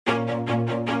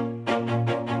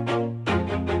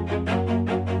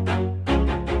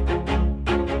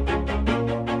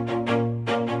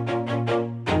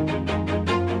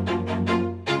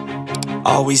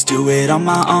Always do it on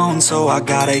my own, so I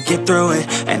gotta get through it.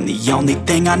 And the only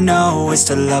thing I know is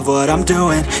to love what I'm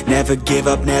doing. Never give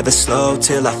up, never slow,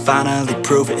 till I finally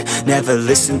prove it. Never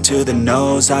listen to the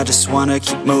no's, I just wanna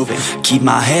keep moving. Keep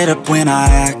my head up when I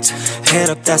act, head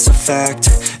up, that's a fact.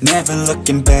 Never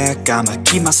looking back, I'ma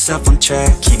keep myself on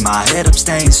track. Keep my head up,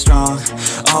 staying strong,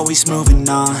 always moving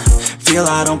on. Feel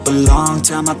I don't belong,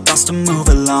 tell my thoughts to move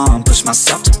along. Push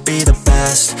myself to be the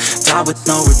best, die with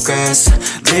no regrets.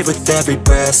 Live with every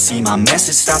breath, see my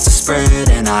message start to spread.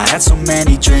 And I had so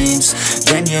many dreams,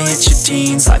 then you hit your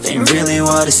teens. Life ain't really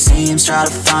what it seems, try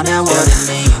to find out what it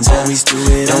means. Always do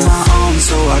it on my own,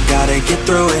 so I gotta get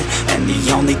through it. And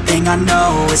the only thing I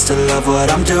know is to love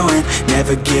what I'm doing.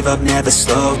 Never give up, never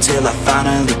slow, till I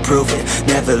finally prove it.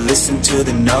 Never listen to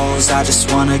the no's, I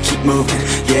just wanna keep moving.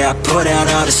 Yeah, I put out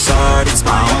all this art, it's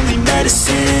my only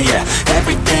medicine. Yeah,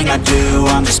 everything I do,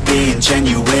 I'm just being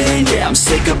genuine. Yeah, I'm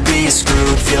sick of being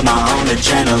screwed, feel my own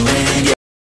adrenaline. Yeah.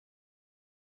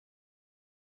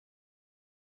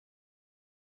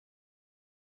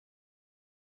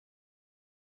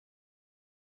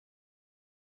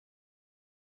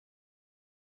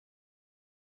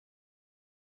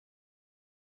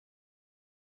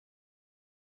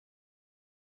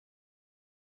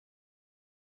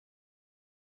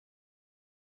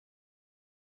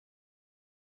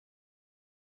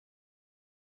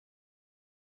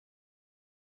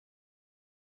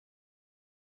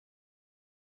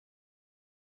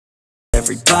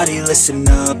 Everybody listen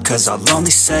up, cause I'll only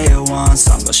say it once.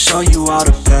 I'm gonna show you all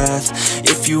the path,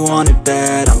 if you want it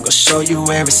bad. I'm gonna show you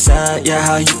where it's at, yeah,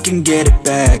 how you can get it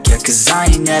back. Yeah, cause I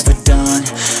ain't never done,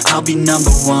 I'll be number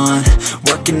one.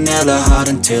 Working hella hard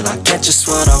until I get just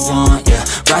what I want. Yeah,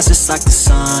 rises like the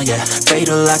sun, yeah,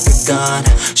 fatal like a gun.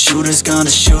 Shooters gonna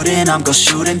shoot and I'm gonna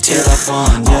shoot until I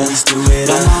won. Yeah. Always do it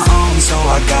on my own, so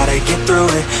I gotta get through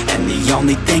it. And the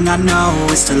only thing I know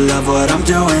is to love what I'm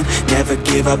doing. Never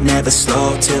give up, never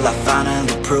slow, till I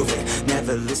finally prove it.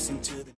 Never listen to